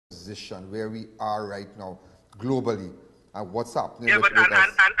position, where we are right now globally, and what's happening. Yeah, but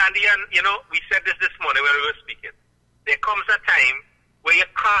Ian, you know, we said this morning when we were speaking. There comes a time where you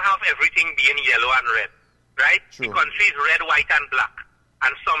can't have everything being yellow and red, right? True. The country is red, white, and black.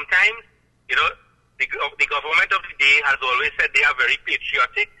 And sometimes, you know, the government of the day has always said they are very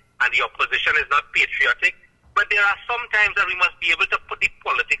patriotic, and the opposition is not patriotic. But there are some times that we must be able to put the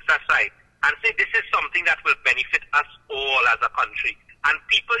politics aside and say this is something that will benefit us all as a country. And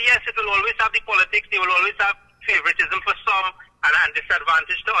people, yes, it will always have the politics, they will always have favoritism for some and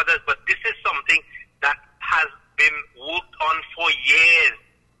disadvantage to others, but this is something that has been worked on for years,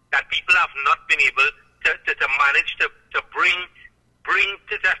 that people have not been able to manage to bring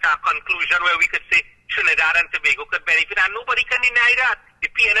to just a conclusion where we could say Trinidad and Tobago could benefit, and nobody can deny that. The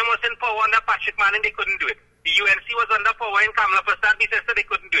PNM was in power under Patrick Manning, they couldn't do it. The UNC was under power in Kamala Prasad, they said they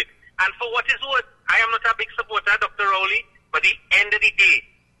couldn't do it. And for what is worth, I am not a big supporter of Dr. Rowley, but at the end of the day,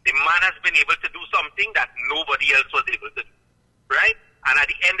 the man has been able to do something that nobody else was able to do, right? And at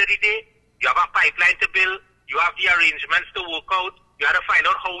the end of the day, you have a pipeline to build, you have the arrangements to work out, you have to find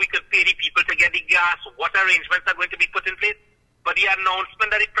out how we could pay the people to get the gas, what arrangements are going to be put in place. But the announcement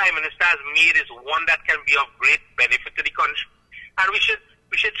that the Prime Minister has made is one that can be of great benefit to the country. And we should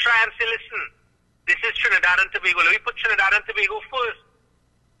try and say, listen, this is Trinidad and Tobago. Let me put Trinidad and Tobago first.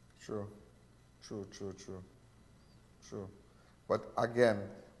 True. But again,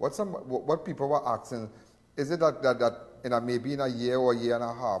 what people were asking, is it that maybe in a year or a year and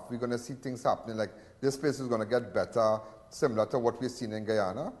a half, we're going to see things happening like this place is going to get better, similar to what we've seen in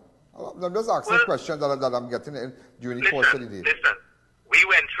Guyana? I'm just asking questions that I'm getting in during the course of the day. Listen, we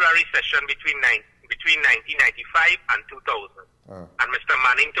went through a recession between 1995 and 2000. And Mr.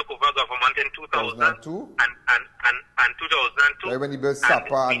 Manning took over government in 2000 and 2002. Like when he built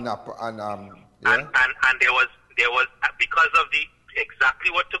Sapa and Napa and there was because of the exactly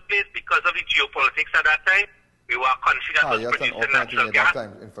what took place, because of the geopolitics at that time, we were a country that was producing natural gas.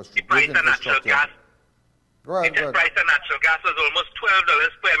 The price of natural gas. The price of natural gas was almost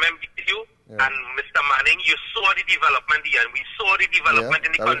 $12 per MMBTU, and Mr. Manning, you saw the development here, and we saw the development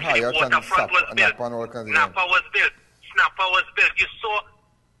in the country. The waterfront was built, Napa was built, Snapper was built. You saw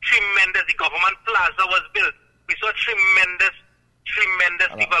tremendous, the government plaza was built. We saw tremendous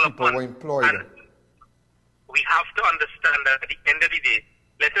development. People were employed. And we have to understand that at the end of the day,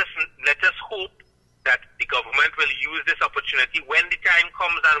 let us hope that the government will use this opportunity when the time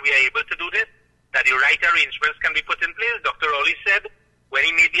comes and we are able to do this, that the right arrangements can be put in place. Dr. Rowley said when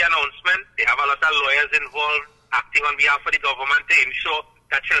he made the announcement, they have a lot of lawyers involved acting on behalf of the government to ensure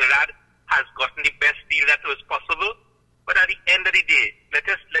that Trinidad has gotten the best deal that was possible. But at the end of the day, let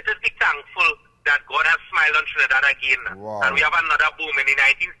us be thankful that God has smiled on Trinidad again. Wow. And we have another boom. In the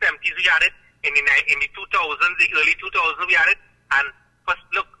 1970s we had it, in the 2000s, the early 2000s we had it, and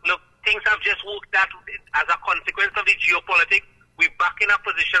look, things have just worked out as a consequence of the geopolitics. We're back in a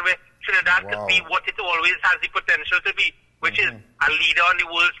position where Trinidad could be what it always has the potential to be, which is a leader on the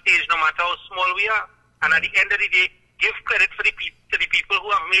world stage, no matter how small we are. And at the end of the day, give credit to the people who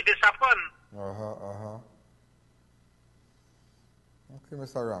have made this happen. Okay,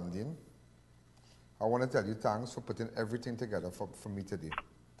 Mr. Ramdeen, I want to tell you thanks for putting everything together for me today.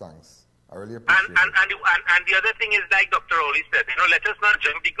 Thanks. I really appreciate it. And the other thing is, like Dr. Rowley said, let us not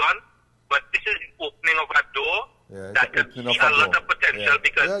jump the gun, but this is the opening of a door that can see a lot of potential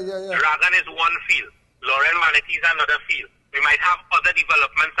because Dragon is one field, Laurel Manatee is another field. We might have other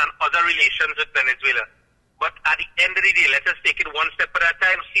developments and other relations with Venezuela. But at the end of the day, let us take it one step at a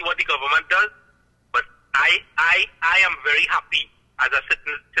time, see what the government does. But I am very happy as a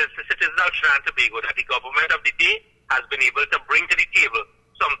citizen of Trinidad and Tobago that the government of the day has been able to bring to the table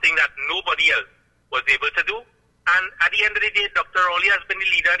something that nobody else was able to do. And at the end of the day, Dr. Rowley has been the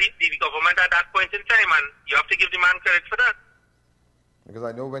leader of the government at that point in time, and you have to give the man credit for that. Because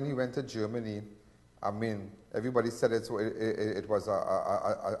I know when he went to Germany, I mean, everybody said it was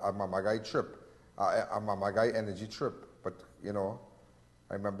a Mamagai trip, a Mamagai energy trip. But,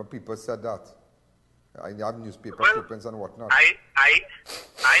 I remember people said that. I have newspaper clippings and whatnot. I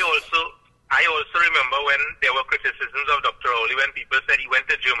also remember when there were criticisms of Dr. Rowley when people said he went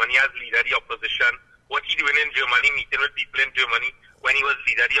to Germany as leader of the opposition. What he doing in Germany, meeting with people in Germany when he was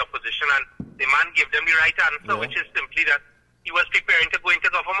leader of the opposition, and the man gave them the right answer, which is simply that he was preparing to go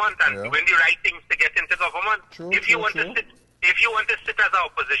into government and doing the right things to get into government. If you want to sit as an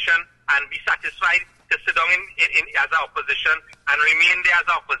opposition and be satisfied to sit down as an opposition and remain there as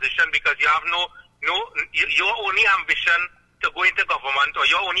an opposition because you have your only ambition to go into government or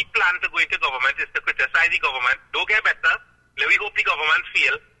your only plan to go into government is to criticize the government, don't get better. We hope the government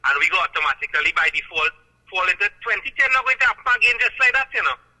fail and we go automatically by default fall into 2010 not going to happen again just like that,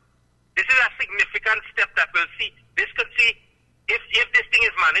 important step that will see, this could see, if this thing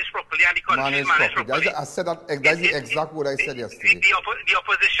is managed properly and the country is managed properly. I said that, that's the exact word I said yesterday. The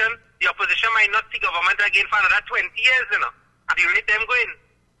opposition might not see government again for another 20 years, you know, at the rate them going.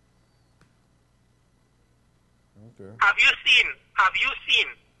 Okay. Have you seen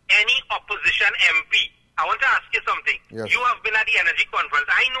any opposition MP? I want to ask you something. Yes. You have been at the energy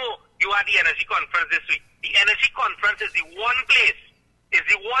conference. I know you are at the energy conference this week. The energy conference is the one place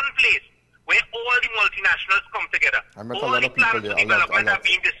where all the multinationals come together. All the plans for development are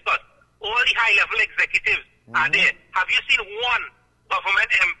being discussed. All the high-level executives are there. Have you seen one government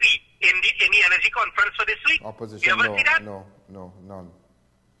MP in the energy conference for this week? Opposition? You ever see that? No, none.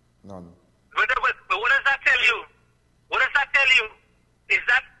 But what does that tell you? What does that tell you? Does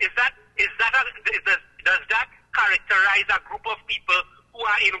that characterize a group of people who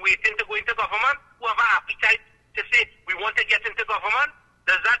are in waiting to go into government, who have an appetite to say we want to get into government?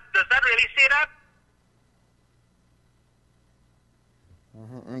 Does that really say that?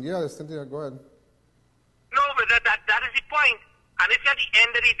 Yeah, Cynthia, go ahead. No, but that is the point. And if at the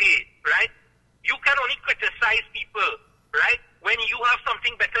end of the day, right, you can only criticize people, right, when you have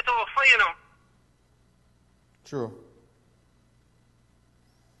something better to offer, you know. True,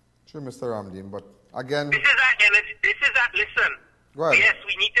 Mr. Ramdeen, but again, listen. Yes,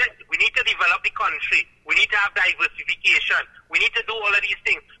 we need to develop the country. We need to have diversification. We need to do all of these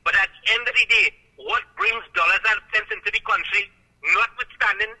things. But at the end of the day, what brings dollars and cents into the country,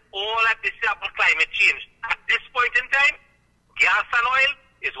 notwithstanding all that this about climate change, at this point in time, gas and oil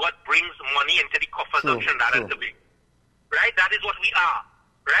is what brings money into the coffers of Trinidad and Tobago. Right? That is what we are.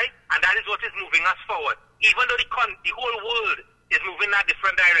 Right? And that is what is moving us forward. Even though the whole world is moving in a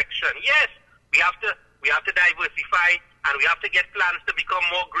different direction. Yes, we have to diversify, and we have to get plans to become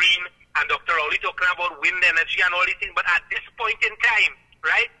more green. And Dr. Rowley talking about wind energy and all these things. But at this point in time,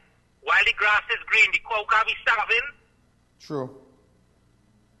 right, while the grass is green, the cow can't be starving. True.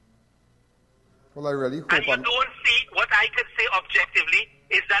 Well, I really hope. And you don't see, what I can say objectively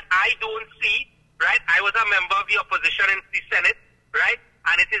is that I don't see, right, I was a member of the opposition in the Senate, right,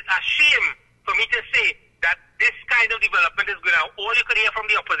 and it is a shame for me to say that this kind of development is going on. All you could hear from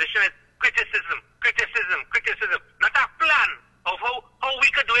the opposition is criticism. Not a plan of how we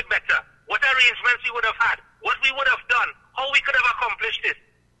could do it better. What arrangements we would have had. What we would have done. How we could have accomplished this.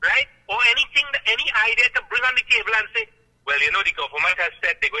 Right? Or any idea to bring on the table and say, well, you know, the government has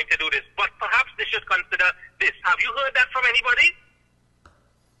said they're going to do this, but perhaps they should consider this. Have you heard that from anybody?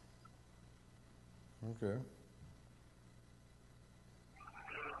 Okay.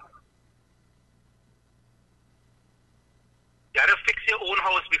 You got to fix your own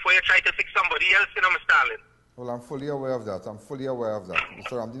house before you try to fix somebody else, you know, Mr. Allen. Well, I'm fully aware of that. Mr.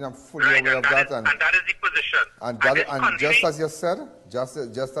 Ramdeen, I'm fully aware of that. And that is the position. And just as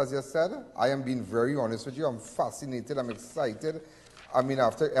you said, I am being very honest with you. I'm fascinated. I'm excited. I mean,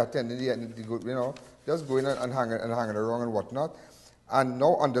 after attending just going and hanging around and whatnot, and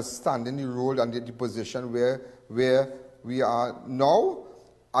now understanding the role and the position where we are now,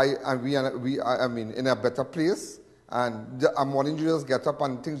 I mean, in a better place. And I'm wanting you to just get up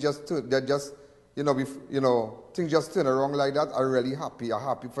and things just things just turn around like that. I'm really happy. I'm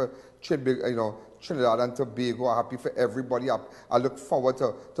happy for Trinidad and Tobago. I'm happy for everybody. I look forward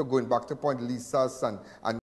to going back to Point Lisa's and